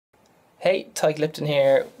Hey, Ty Lipton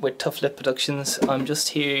here with Tough Lip Productions. I'm just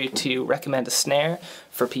here to recommend a snare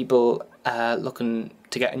for people looking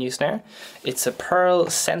to get a new snare. It's a pearl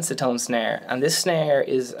sensitone snare, and this snare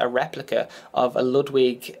is a replica of a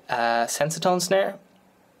Ludwig sensitone snare.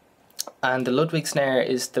 And the Ludwig snare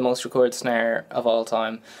is the most recorded snare of all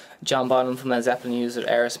time. John Bonham from Led Zeppelin used it,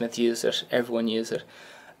 Aerosmith used it, everyone used it.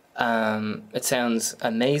 It sounds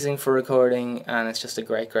amazing for recording, and it's just a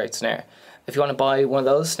great snare. If you want to buy one of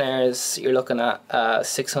those snares, you're looking at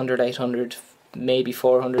 600, 800, maybe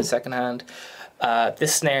 400 second hand.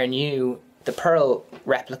 This snare new, the pearl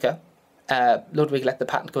replica, Ludwig let the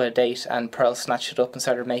patent go out of date and Pearl snatched it up and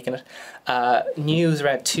started making it. New is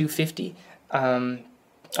around 250. I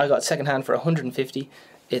got second hand for 150.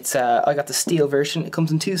 It's I got the steel version. It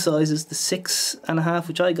comes in two sizes, the 6.5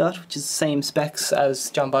 which I got, which is the same specs as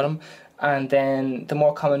John Bonham, and then the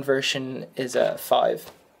more common version is a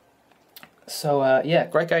 5. So yeah,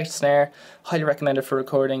 great snare, highly recommended for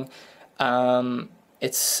recording.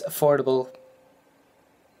 It's affordable.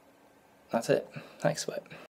 That's it. Thanks, bye.